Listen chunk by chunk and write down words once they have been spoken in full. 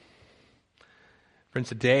Friends,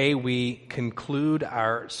 today we conclude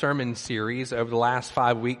our sermon series. Over the last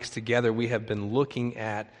 5 weeks together, we have been looking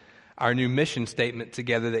at our new mission statement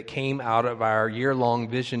together that came out of our year-long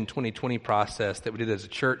Vision 2020 process that we did as a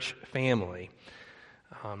church family.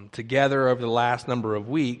 Together over the last number of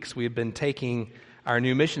weeks, we have been taking our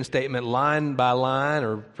new mission statement line by line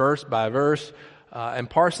or verse by verse and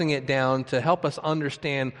parsing it down to help us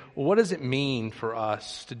understand, well, what does it mean for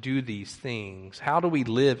us to do these things? How do we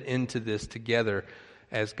live into this together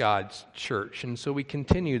as God's church? And so we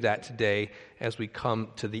continue that today as we come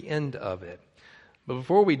to the end of it. But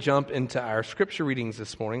before we jump into our scripture readings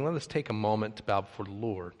this morning, let us take a moment to bow before the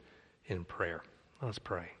Lord in prayer. Let us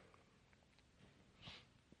pray.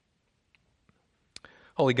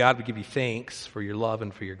 Holy God, we give you thanks for your love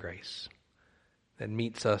and for your grace that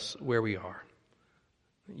meets us where we are.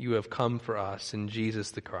 You have come for us in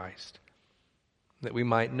Jesus the Christ, that we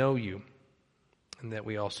might know you and that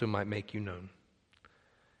we also might make you known.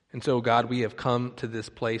 And so, God, we have come to this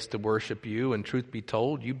place to worship you, and truth be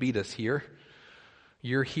told, you beat us here.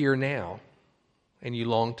 You're here now, and you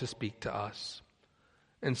long to speak to us.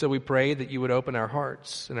 And so we pray that you would open our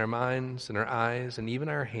hearts and our minds and our eyes and even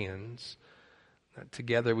our hands, that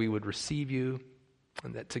together we would receive you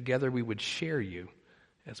and that together we would share you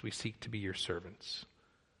as we seek to be your servants.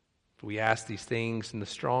 We ask these things in the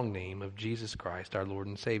strong name of Jesus Christ, our Lord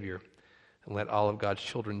and Savior, and let all of God's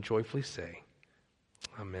children joyfully say,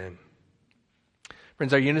 Amen.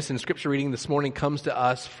 Friends, our unison scripture reading this morning comes to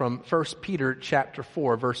us from 1 Peter chapter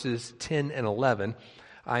 4, verses 10 and 11.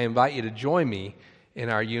 I invite you to join me in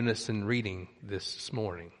our unison reading this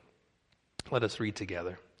morning. Let us read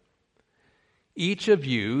together. Each of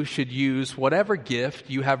you should use whatever gift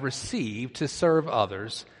you have received to serve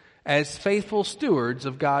others as faithful stewards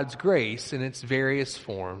of God's grace in its various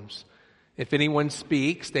forms. If anyone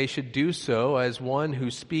speaks, they should do so as one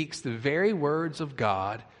who speaks the very words of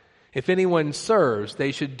God. If anyone serves,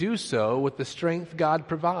 they should do so with the strength God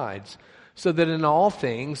provides, so that in all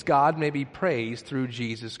things God may be praised through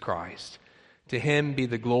Jesus Christ. To him be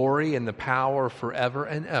the glory and the power forever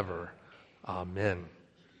and ever. Amen.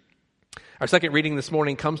 Our second reading this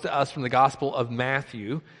morning comes to us from the Gospel of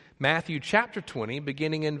Matthew. Matthew chapter 20,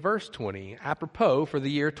 beginning in verse 20, apropos for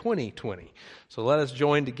the year 2020. So let us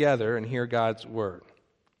join together and hear God's word.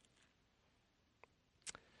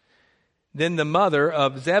 Then the mother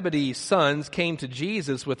of Zebedee's sons came to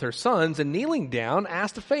Jesus with her sons, and kneeling down,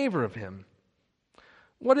 asked a favor of him.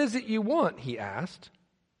 "What is it you want?" he asked.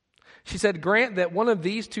 She said, "Grant that one of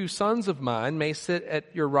these two sons of mine may sit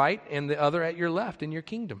at your right and the other at your left in your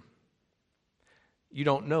kingdom." "You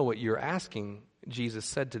don't know what you're asking," Jesus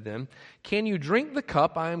said to them. "Can you drink the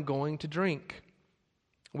cup I am going to drink?"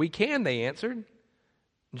 "We can," they answered.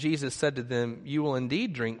 Jesus said to them, "You will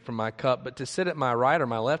indeed drink from my cup, but to sit at my right or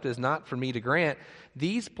my left is not for me to grant.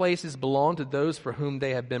 These places belong to those for whom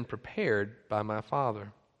they have been prepared by my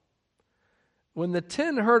Father." When the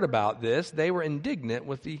 10 heard about this, they were indignant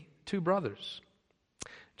with the two brothers.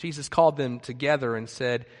 Jesus called them together and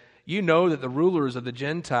said, "You know that the rulers of the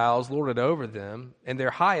Gentiles lord it over them, and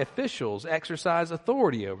their high officials exercise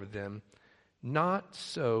authority over them. Not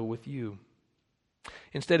so with you.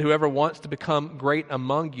 Instead, whoever wants to become great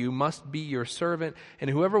among you must be your servant,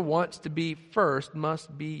 and whoever wants to be first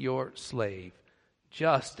must be your slave,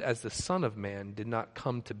 just as the Son of Man did not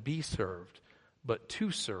come to be served, but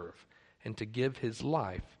to serve, and to give his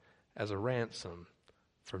life as a ransom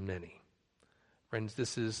for many." Friends,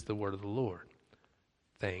 this is the word of the Lord.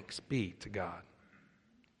 Thanks be to God.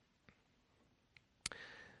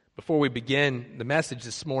 Before we begin the message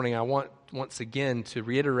this morning, I want once again to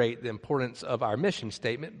reiterate the importance of our mission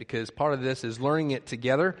statement, because part of this is learning it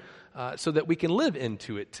together so that we can live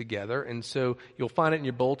into it together. And so you'll find it in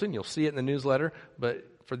your bulletin, you'll see it in the newsletter, but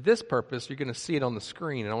for this purpose, you're going to see it on the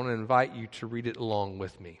screen, and I want to invite you to read it along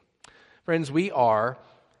with me. Friends, we are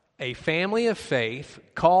a family of faith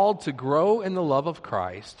called to grow in the love of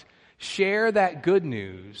Christ, share that good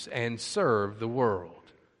news, and serve the world.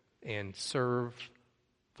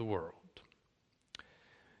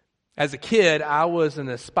 As a kid, I was an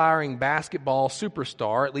aspiring basketball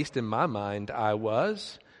superstar, at least in my mind I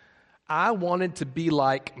was. I wanted to be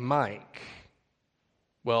like Michael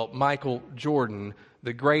Jordan,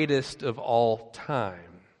 the greatest of all time.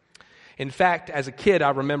 In fact, as a kid,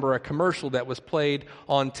 I remember a commercial that was played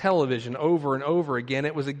on television over and over again.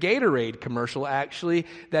 It was a Gatorade commercial, actually,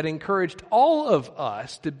 that encouraged all of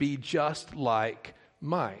us to be just like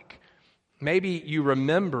Mike. Maybe you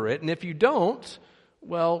remember it, and if you don't,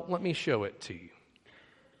 well, let me show it to you.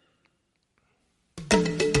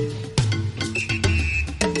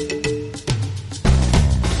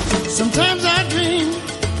 Sometimes I dream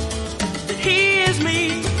that he is me.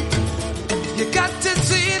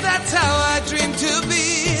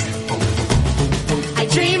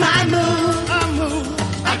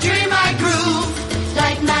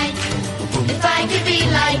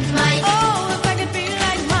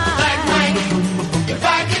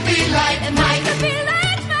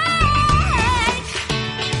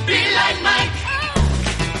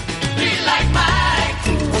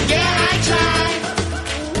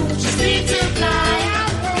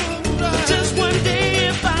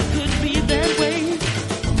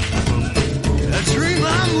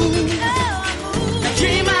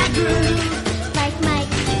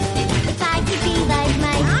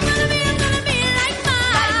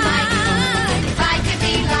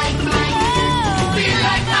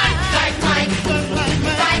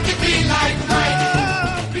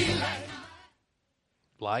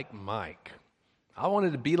 like Mike. I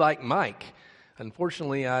wanted to be like Mike.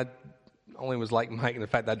 Unfortunately, I only was like Mike in the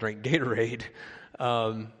fact that I drank Gatorade.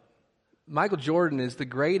 Michael Jordan is the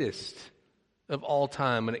greatest of all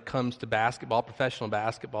time when it comes to basketball, professional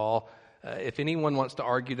basketball. If anyone wants to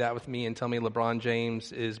argue that with me and tell me LeBron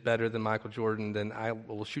James is better than Michael Jordan, then I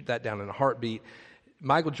will shoot that down in a heartbeat.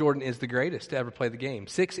 Michael Jordan is the greatest to ever play the game.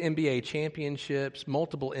 6 NBA championships,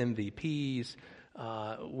 multiple MVPs.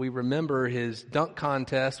 We remember his dunk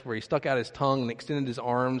contest where he stuck out his tongue and extended his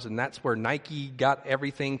arms, and that's where Nike got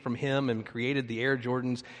everything from him and created the Air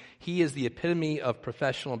Jordans. He is the epitome of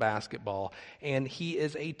professional basketball, and he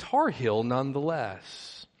is a Tar Heel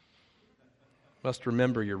nonetheless. Must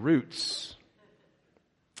remember your roots.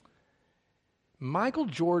 Michael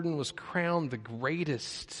Jordan was crowned the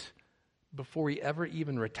greatest before he ever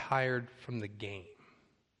even retired from the game.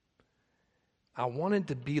 I wanted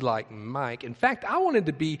to be like Mike. In fact, I wanted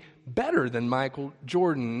to be better than Michael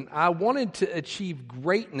Jordan. I wanted to achieve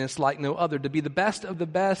greatness like no other, to be the best of the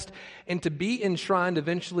best, and to be enshrined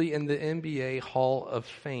eventually in the NBA Hall of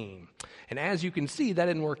Fame. And as you can see, that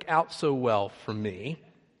didn't work out so well for me.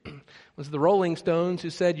 It was the Rolling Stones who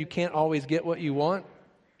said you can't always get what you want.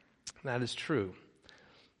 That is true.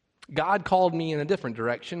 God called me in a different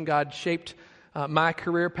direction. God shaped my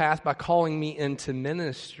career path by calling me into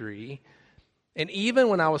ministry. And even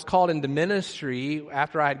when I was called into ministry,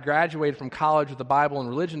 after I had graduated from college with a Bible and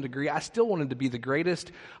religion degree, I still wanted to be the greatest.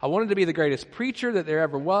 I wanted to be the greatest preacher that there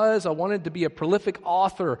ever was. I wanted to be a prolific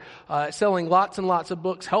author, selling lots and lots of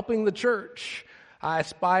books, helping the church. I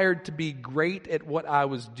aspired to be great at what I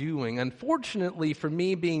was doing. Unfortunately, for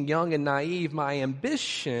me, being young and naive, my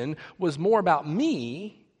ambition was more about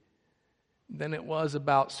me than it was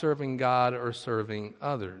about serving God or serving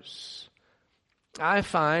others. I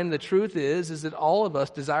find the truth is that all of us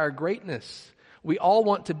desire greatness. We all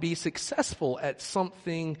want to be successful at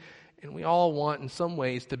something, and we all want in some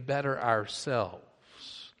ways to better ourselves.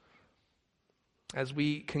 As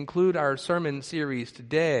we conclude our sermon series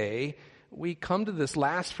today, we come to this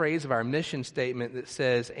last phrase of our mission statement that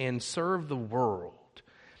says, "and serve the world."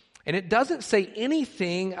 And it doesn't say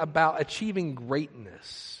anything about achieving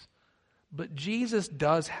greatness, but Jesus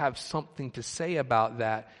does have something to say about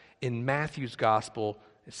that in Matthew's gospel,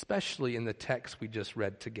 especially in the text we just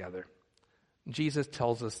read together. Jesus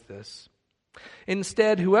tells us this.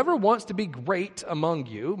 "Instead, whoever wants to be great among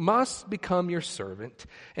you must become your servant,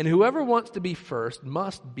 and whoever wants to be first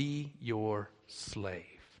must be your slave."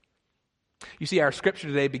 You see, our scripture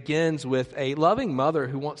today begins with a loving mother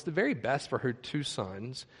who wants the very best for her 2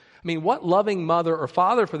 sons. I mean, what loving mother or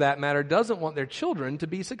father, for that matter, doesn't want their children to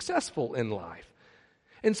be successful in life?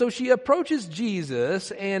 And so she approaches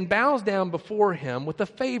Jesus and bows down before him with a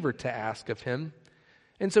favor to ask of him.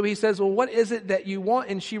 And so he says, "Well, what is it that you want?"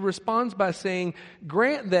 And she responds by saying,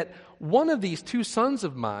 "Grant that one of these 2 sons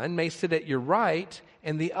of mine may sit at your right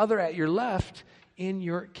and the other at your left in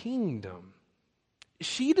your kingdom."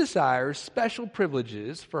 She desires special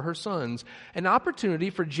privileges for her sons, an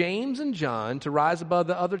opportunity for James and John to rise above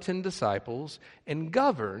the other 10 disciples and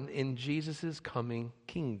govern in Jesus' coming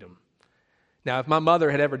kingdom. Now, if my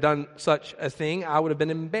mother had ever done such a thing, I would have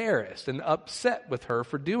been embarrassed and upset with her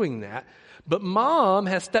for doing that. But Mom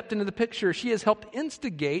has stepped into the picture. She has helped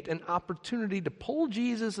instigate an opportunity to pull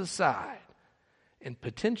Jesus aside and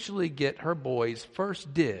potentially get her boys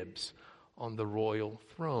first dibs on the royal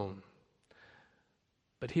throne.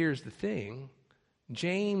 But here's the thing.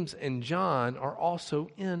 James and John are also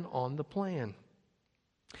in on the plan.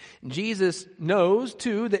 Jesus knows,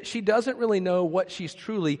 too, that she doesn't really know what she's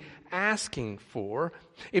truly asking for.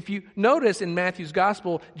 If you notice in Matthew's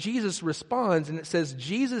gospel, Jesus responds, and it says,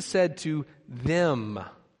 Jesus said to them,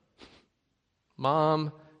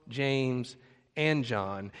 Mom, James, and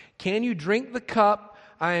John, "Can you drink the cup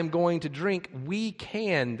I am going to drink?" "We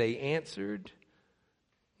can," they answered.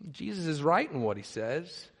 Jesus is right in what he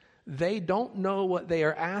says. They don't know what they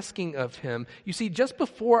are asking of him. You see, just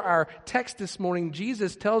before our text this morning,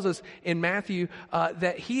 Jesus tells us in Matthew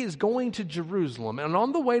that he is going to Jerusalem. And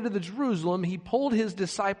on the way to the Jerusalem, he pulled his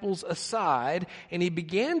disciples aside and he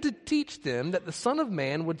began to teach them that the Son of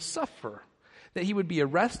Man would suffer, that he would be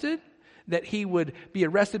arrested, that he would be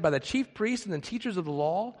arrested by the chief priests and the teachers of the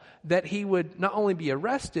law, that he would not only be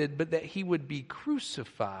arrested, but that he would be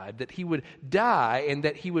crucified, that he would die, and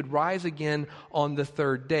that he would rise again on the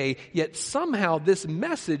 3rd day. Yet somehow this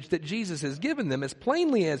message that Jesus has given them, as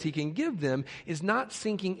plainly as he can give them, is not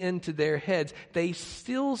sinking into their heads. They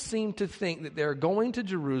still seem to think that they're going to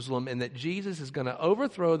Jerusalem and that Jesus is going to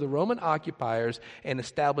overthrow the Roman occupiers and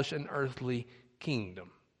establish an earthly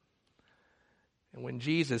kingdom. And when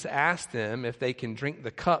Jesus asked them if they can drink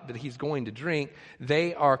the cup that he's going to drink,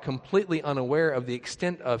 they are completely unaware of the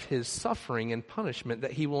extent of his suffering and punishment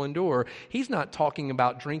that he will endure. He's not talking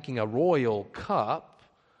about drinking a royal cup.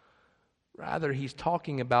 Rather, he's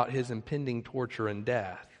talking about his impending torture and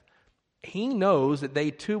death. He knows that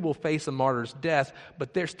they too will face a martyr's death,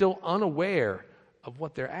 but they're still unaware of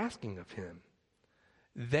what they're asking of him.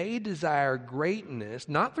 They desire greatness,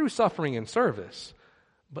 not through suffering and service,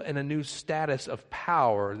 but in a new status of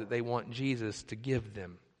power that they want Jesus to give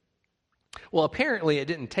them. Well, apparently it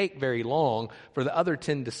didn't take very long for the other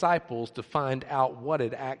 10 disciples to find out what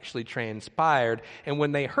had actually transpired. And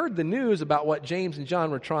when they heard the news about what James and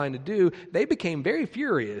John were trying to do, they became very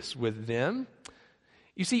furious with them.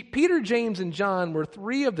 You see, Peter, James, and John were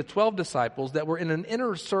 3 of the 12 disciples that were in an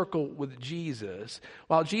inner circle with Jesus.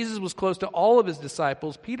 While Jesus was close to all of his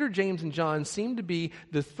disciples, Peter, James, and John seemed to be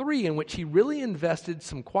the 3 in which he really invested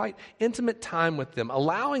some quite intimate time with them,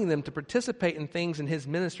 allowing them to participate in things in his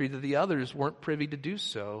ministry that the others weren't privy to do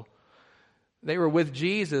so. They were with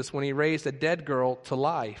Jesus when he raised a dead girl to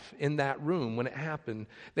life in that room when it happened.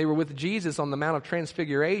 They were with Jesus on the Mount of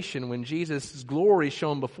Transfiguration when Jesus' glory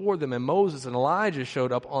shone before them and Moses and Elijah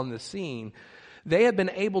showed up on the scene. They have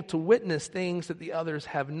been able to witness things that the others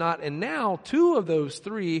have not. And now 2 of those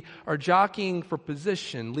 3 are jockeying for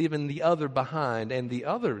position, leaving the other behind and the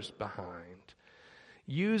others behind.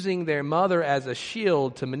 Using their mother as a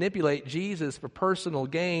shield to manipulate Jesus for personal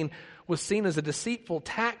gain was seen as a deceitful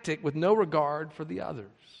tactic with no regard for the others.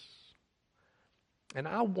 And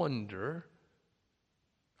I wonder,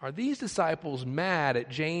 are these disciples mad at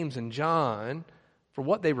James and John for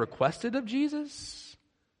what they requested of Jesus,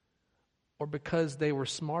 or because they were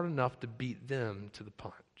smart enough to beat them to the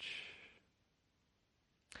punch?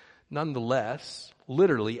 Nonetheless,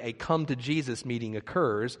 literally a come to Jesus meeting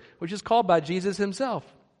occurs, which is called by Jesus himself.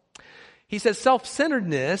 He says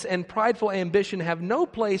self-centeredness and prideful ambition have no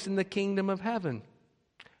place in the kingdom of heaven.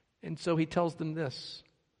 And so he tells them this: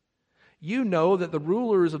 you know that the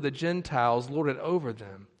rulers of the Gentiles lord it over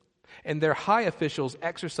them, and their high officials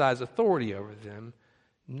exercise authority over them.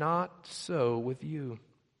 Not so with you.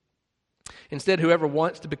 Instead, whoever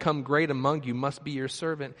wants to become great among you must be your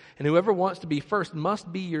servant, and whoever wants to be first must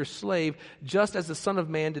be your slave, just as the Son of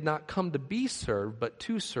Man did not come to be served, but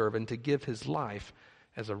to serve and to give his life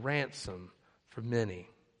as a ransom for many.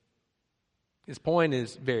 His point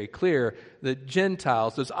is very clear. The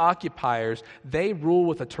Gentiles, those occupiers, they rule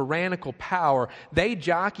with a tyrannical power. They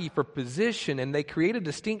jockey for position, and they create a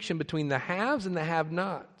distinction between the haves and the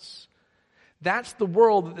have-nots. That's the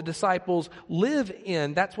world that the disciples live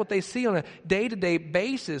in. That's what they see on a day-to-day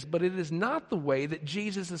basis, but it is not the way that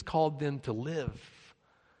Jesus has called them to live.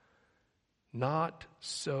 Not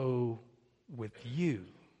so with you.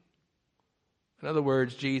 In other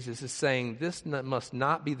words, Jesus is saying this must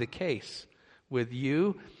not be the case with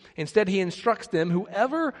you. Instead, he instructs them,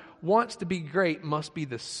 whoever wants to be great must be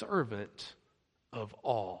the servant of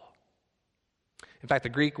all. In fact, the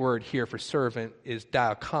Greek word here for servant is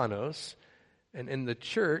diakonos. And in the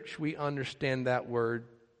church, we understand that word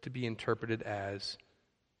to be interpreted as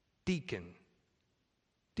deacon.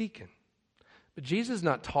 Deacon. But Jesus is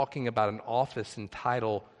not talking about an office and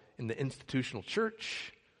title in the institutional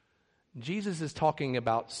church. Jesus is talking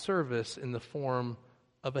about service in the form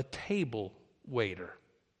of a table waiter.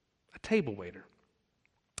 A table waiter.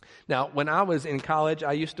 Now, when I was in college,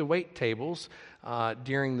 I used to wait tables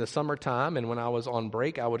during the summertime, and when I was on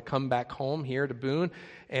break, I would come back home here to Boone,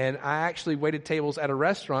 and I actually waited tables at a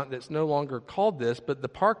restaurant that's no longer called this, but the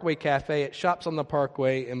Parkway Cafe at Shops on the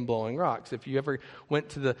Parkway in Blowing Rocks. If you ever went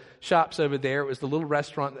to the shops over there, it was the little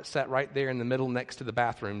restaurant that sat right there in the middle next to the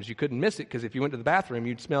bathrooms. You couldn't miss it because if you went to the bathroom,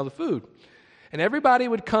 you'd smell the food. And everybody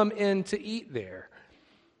would come in to eat there.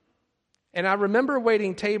 And I remember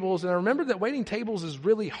waiting tables, and I remember that waiting tables is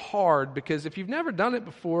really hard because if you've never done it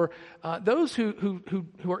before, those who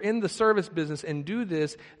are in the service business and do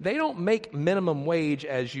this, they don't make minimum wage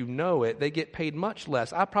as you know it. They get paid much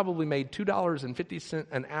less. I probably made $2.50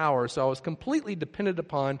 an hour, so I was completely dependent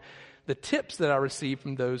upon the tips that I received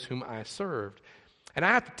from those whom I served. And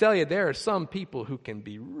I have to tell you, there are some people who can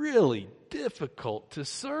be really difficult to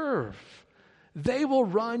serve. They will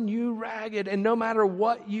run you ragged, and no matter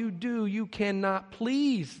what you do, you cannot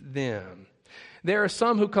please them. There are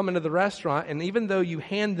some who come into the restaurant, and even though you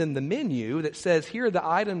hand them the menu that says, here are the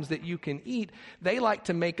items that you can eat, they like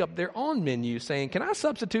to make up their own menu, saying, can I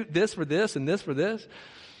substitute this for this and this for this?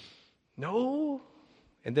 No.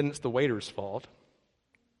 And then it's the waiter's fault.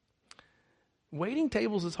 Waiting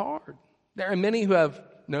tables is hard. There are many who have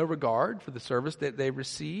no regard for the service that they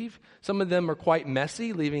receive. Some of them are quite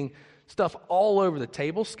messy, leaving stuff all over the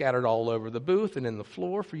table, scattered all over the booth and in the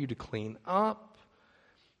floor for you to clean up.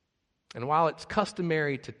 And while it's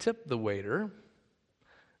customary to tip the waiter,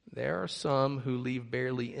 there are some who leave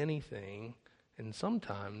barely anything and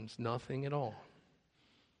sometimes nothing at all.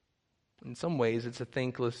 In some ways, it's a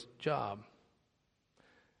thankless job.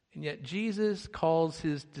 And yet Jesus calls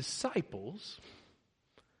his disciples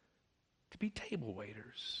to be table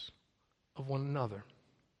waiters of one another.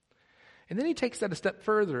 And then he takes that a step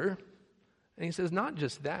further, and he says, not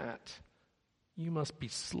just that, you must be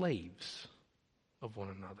slaves of one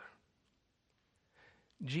another.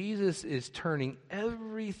 Jesus is turning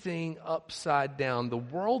everything upside down. The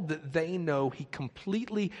world that they know, he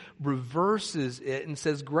completely reverses it and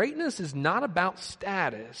says greatness is not about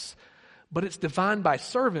status, but it's defined by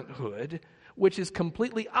servanthood, which is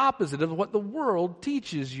completely opposite of what the world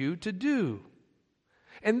teaches you to do.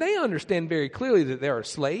 And they understand very clearly that there are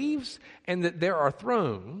slaves and that there are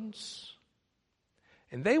thrones.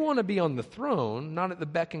 And they want to be on the throne, not at the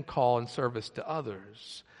beck and call and service to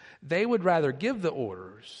others. They would rather give the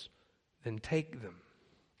orders than take them.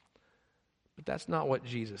 But that's not what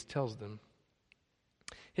Jesus tells them.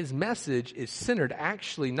 His message is centered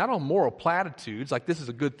actually not on moral platitudes, like this is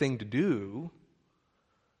a good thing to do,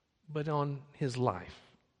 but on his life.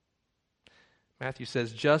 Matthew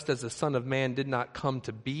says, just as the Son of Man did not come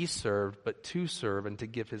to be served, but to serve and to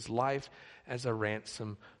give his life as a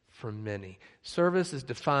ransom for many. Service is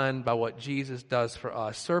defined by what Jesus does for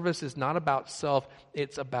us. Service is not about self,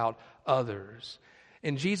 it's about others.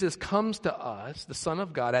 And Jesus comes to us, the Son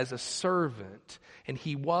of God, as a servant, and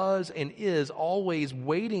he was and is always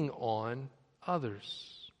waiting on others.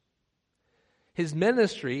 His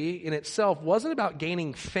ministry in itself wasn't about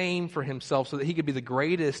gaining fame for himself so that he could be the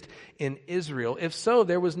greatest in Israel. If so,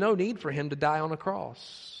 there was no need for him to die on a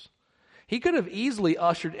cross. He could have easily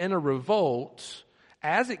ushered in a revolt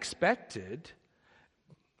as expected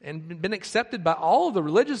and been accepted by all of the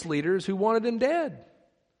religious leaders who wanted him dead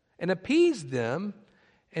and appeased them.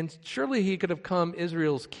 And surely he could have come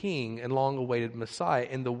Israel's king and long-awaited Messiah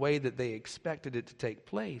in the way that they expected it to take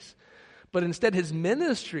place. But instead, his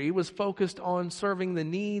ministry was focused on serving the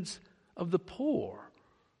needs of the poor,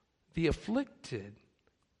 the afflicted,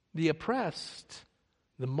 the oppressed,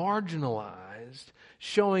 the marginalized,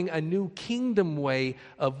 showing a new kingdom way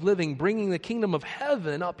of living, bringing the kingdom of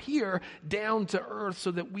heaven up here down to earth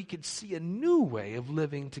so that we could see a new way of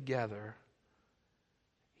living together.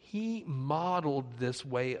 He modeled this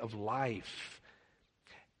way of life.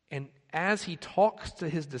 And as he talks to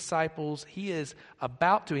his disciples, he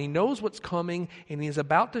knows what's coming, and he is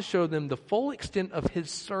about to show them the full extent of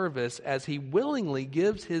his service as he willingly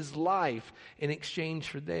gives his life in exchange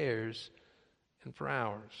for theirs and for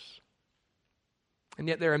ours. And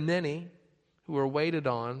yet there are many who are waited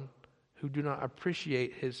on who do not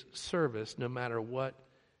appreciate his service no matter what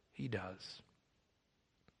he does.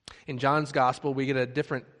 In John's gospel, we get a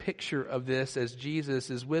different picture of this as Jesus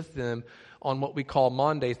is with them on what we call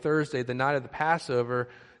Maundy Thursday, the night of the Passover.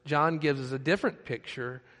 John gives us a different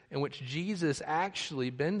picture in which Jesus actually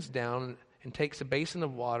bends down and takes a basin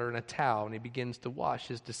of water and a towel, and he begins to wash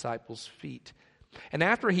his disciples' feet. And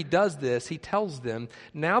after he does this, he tells them,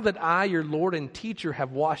 now that I, your Lord and teacher,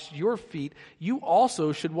 have washed your feet, you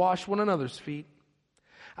also should wash one another's feet.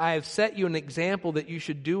 I have set you an example that you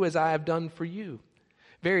should do as I have done for you.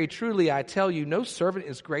 Very truly, I tell you, no servant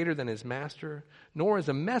is greater than his master, nor is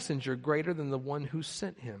a messenger greater than the one who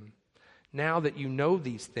sent him. Now that you know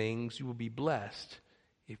these things, you will be blessed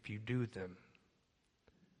if you do them.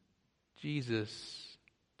 Jesus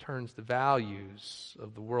turns the values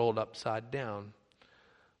of the world upside down,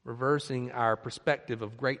 reversing our perspective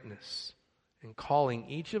of greatness and calling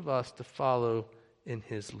each of us to follow in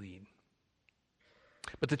his lead.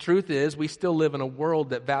 But the truth is, we still live in a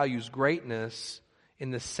world that values greatness in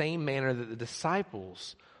the same manner that the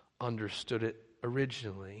disciples understood it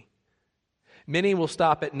originally. Many will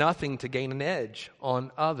stop at nothing to gain an edge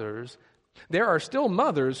on others. There are still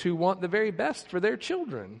mothers who want the very best for their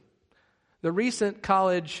children. The recent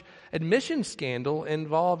college admission scandal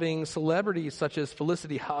involving celebrities such as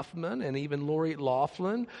Felicity Huffman and even Lori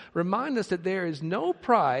Loughlin remind us that there is no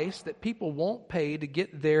price that people won't pay to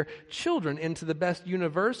get their children into the best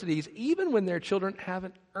universities, even when their children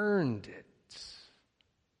haven't earned it.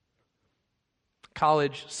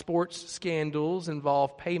 College sports scandals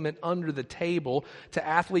involve payment under the table to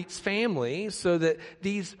athletes' families so that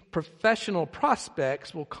these professional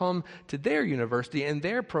prospects will come to their university and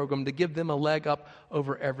their program to give them a leg up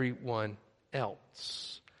over everyone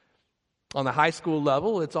else. On the high school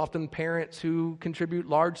level, it's often parents who contribute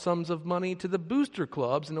large sums of money to the booster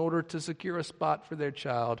clubs in order to secure a spot for their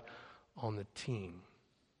child on the team.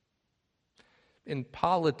 In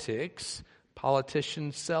politics,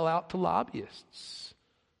 politicians sell out to lobbyists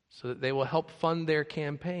so that they will help fund their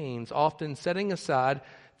campaigns, often setting aside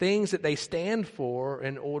things that they stand for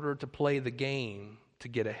in order to play the game to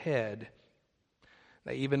get ahead.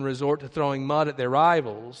 They even resort to throwing mud at their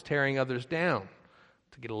rivals, tearing others down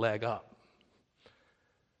to get a leg up.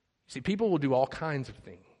 See, people will do all kinds of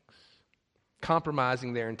things,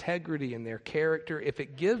 compromising their integrity and their character if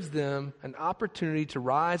it gives them an opportunity to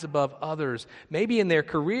rise above others, maybe in their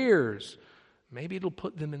careers. Maybe it'll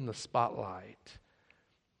put them in the spotlight.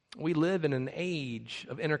 We live in an age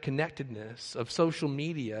of interconnectedness, of social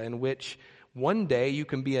media, in which one day you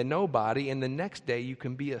can be a nobody and the next day you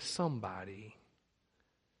can be a somebody.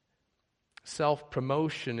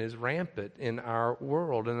 Self-promotion is rampant in our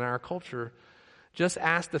world and in our culture. Just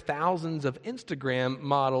ask the thousands of Instagram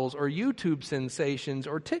models or YouTube sensations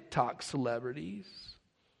or TikTok celebrities.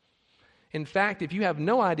 In fact, if you have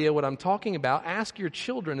no idea what I'm talking about, ask your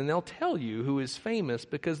children and they'll tell you who is famous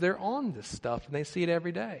because they're on this stuff and they see it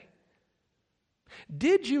every day.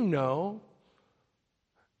 Did you know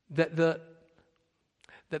that the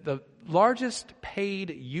largest paid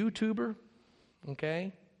YouTuber,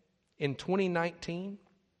 in 2019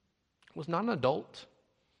 was not an adult?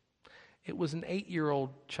 It was an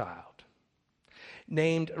 8-year-old child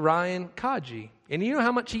named Ryan Kaji. And you know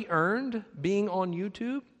how much he earned being on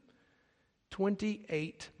YouTube?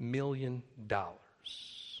 $28 million.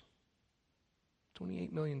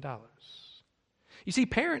 $28 million. You see,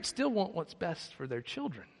 parents still want what's best for their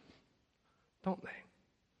children, don't they?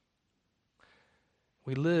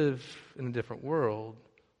 We live in a different world,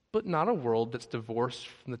 but not a world that's divorced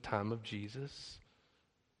from the time of Jesus.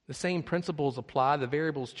 The same principles apply, the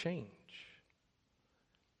variables change.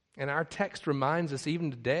 And our text reminds us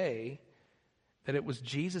even today that it was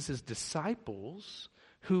Jesus' disciples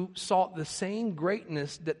who sought the same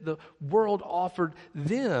greatness that the world offered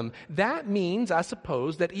them. That means, I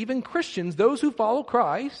suppose, that even Christians, those who follow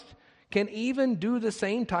Christ, can even do the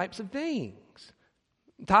same types of things.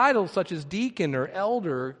 Titles such as deacon or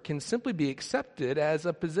elder can simply be accepted as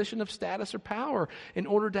a position of status or power in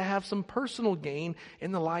order to have some personal gain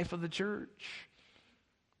in the life of the church.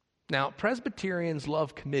 Now, Presbyterians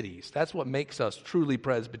love committees. That's what makes us truly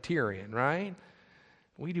Presbyterian, right?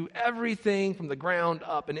 We do everything from the ground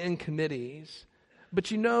up and in committees.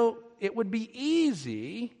 But it would be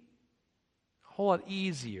easy, a whole lot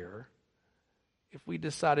easier, if we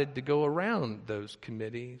decided to go around those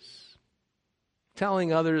committees,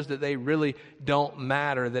 telling others that they really don't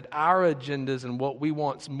matter, that our agendas and what we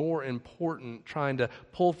want's more important, trying to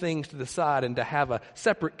pull things to the side and to have a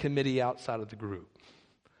separate committee outside of the group.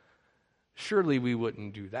 Surely we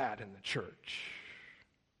wouldn't do that in the church.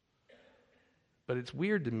 But it's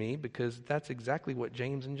weird to me because that's exactly what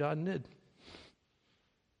James and John did.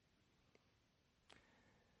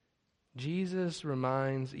 Jesus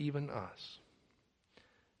reminds even us,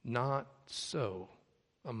 not so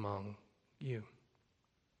among you.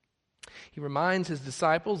 He reminds his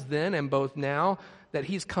disciples then and both now that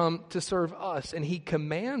he's come to serve us, and he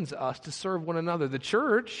commands us to serve one another, the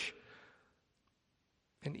church,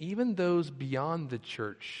 and even those beyond the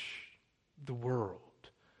church, the world.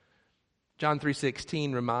 John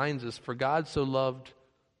 3:16 reminds us, for God so loved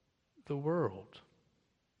the world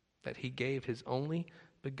that he gave his only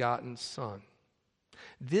begotten Son.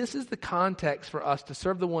 This is the context for us to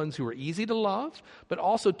serve the ones who are easy to love, but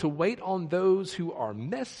also to wait on those who are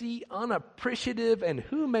messy, unappreciative, and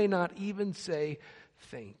who may not even say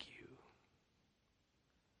thank you.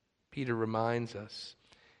 Peter reminds us,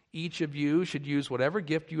 each of you should use whatever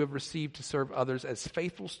gift you have received to serve others as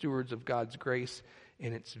faithful stewards of God's grace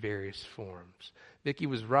in its various forms. Vicki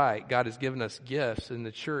was right. God has given us gifts in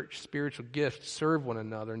the church, spiritual gifts, to serve one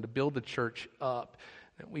another and to build the church up.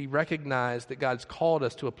 We recognize that God's called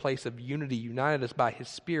us to a place of unity, united us by his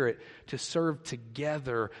Spirit to serve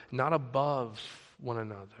together, not above one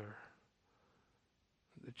another.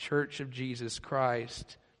 The church of Jesus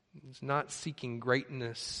Christ is not seeking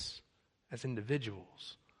greatness as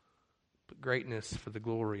individuals, but greatness for the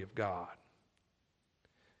glory of God.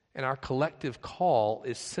 And our collective call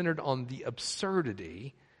is centered on the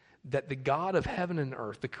absurdity that the God of heaven and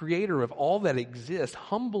earth, the creator of all that exists,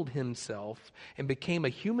 humbled himself and became a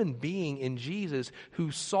human being in Jesus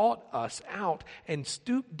who sought us out and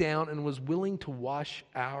stooped down and was willing to wash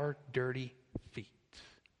our dirty feet.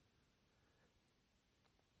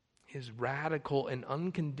 His radical and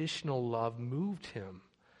unconditional love moved him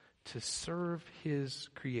to serve his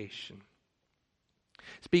creation.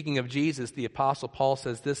 Speaking of Jesus, the Apostle Paul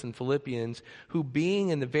says this in Philippians, who being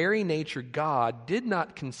in the very nature God, did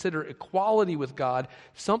not consider equality with God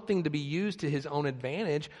something to be used to his own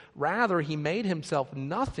advantage. Rather, he made himself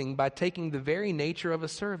nothing by taking the very nature of a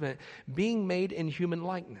servant, being made in human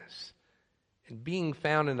likeness. And being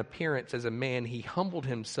found in appearance as a man, he humbled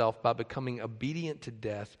himself by becoming obedient to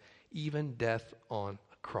death, even death on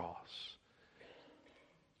a cross.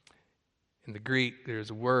 In the Greek, there's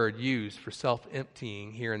a word used for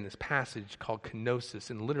self-emptying here in this passage called kenosis,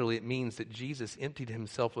 and literally it means that Jesus emptied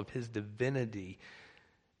himself of his divinity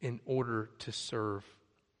in order to serve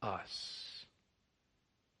us.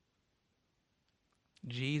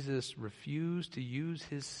 Jesus refused to use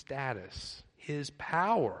his status, his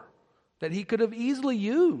power, that he could have easily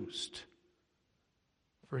used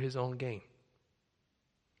for his own gain.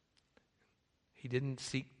 He didn't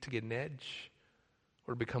seek to get an edge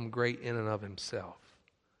or become great in and of himself.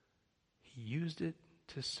 He used it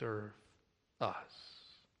to serve us.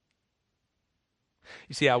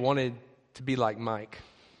 You see, I wanted to be like Mike.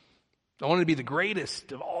 I wanted to be the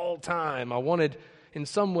greatest of all time. I wanted, in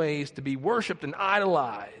some ways, to be worshiped and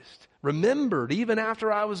idolized, remembered even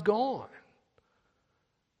after I was gone.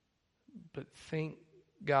 But thank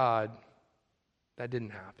God that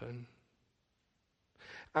didn't happen.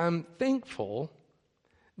 I'm thankful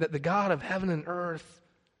that the God of heaven and earth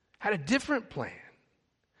had a different plan.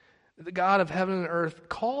 The God of heaven and earth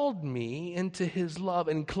called me into his love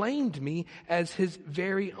and claimed me as his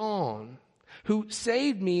very own, who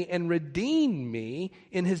saved me and redeemed me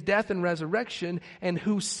in his death and resurrection, and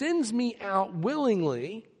who sends me out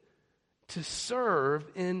willingly to serve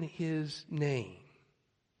in his name.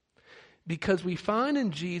 Because we find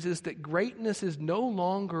in Jesus that greatness is no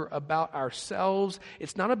longer about ourselves.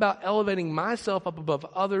 It's not about elevating myself up above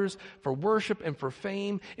others for worship and for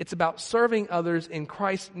fame. It's about serving others in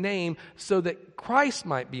Christ's name so that Christ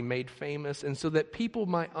might be made famous and so that people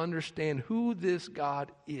might understand who this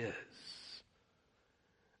God is.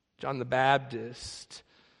 John the Baptist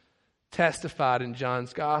testified in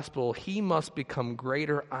John's gospel, he must become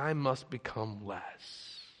greater, I must become less.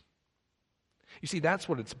 You see, that's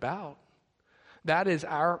what it's about. That is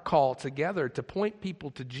our call together to point people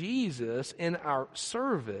to Jesus in our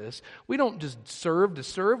service. We don't just serve to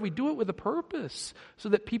serve. We do it with a purpose so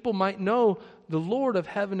that people might know the Lord of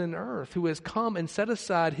heaven and earth who has come and set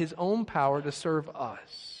aside his own power to serve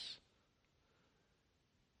us.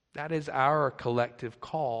 That is our collective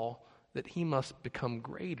call, that he must become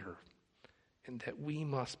greater and that we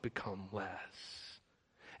must become less.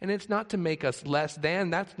 And it's not to make us less than.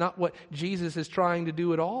 That's not what Jesus is trying to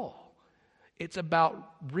do at all. It's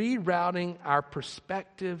about rerouting our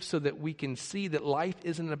perspective so that we can see that life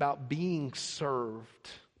isn't about being served.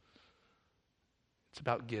 It's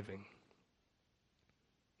about giving.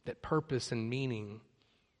 That purpose and meaning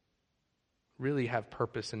really have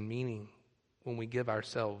purpose and meaning when we give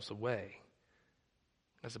ourselves away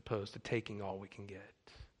as opposed to taking all we can get.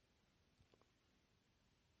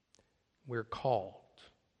 We're called,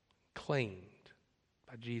 claimed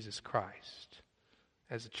by Jesus Christ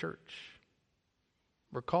as a church.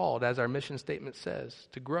 We're called, as our mission statement says,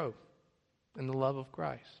 to grow in the love of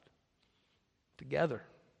Christ. Together.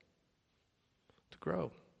 To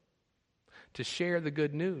grow. To share the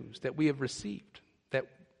good news that we have received, that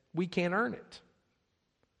we can't earn it.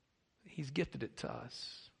 He's gifted it to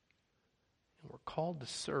us. And we're called to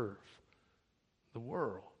serve the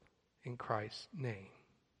world in Christ's name.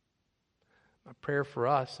 My prayer for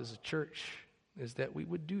us as a church is that we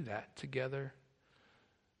would do that together.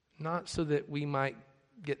 Not so that we might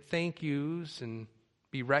get thank yous and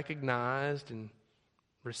be recognized and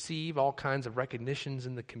receive all kinds of recognitions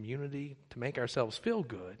in the community to make ourselves feel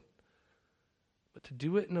good, but to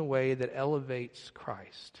do it in a way that elevates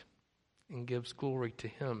Christ and gives glory to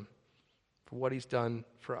him for what he's done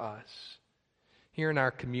for us. Here in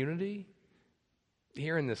our community,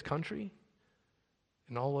 here in this country,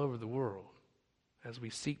 and all over the world, as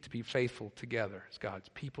we seek to be faithful together as God's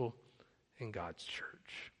people and God's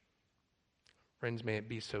church. Friends, may it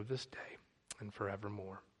be so this day and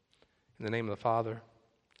forevermore. In the name of the Father,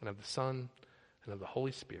 and of the Son, and of the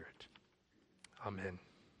Holy Spirit. Amen.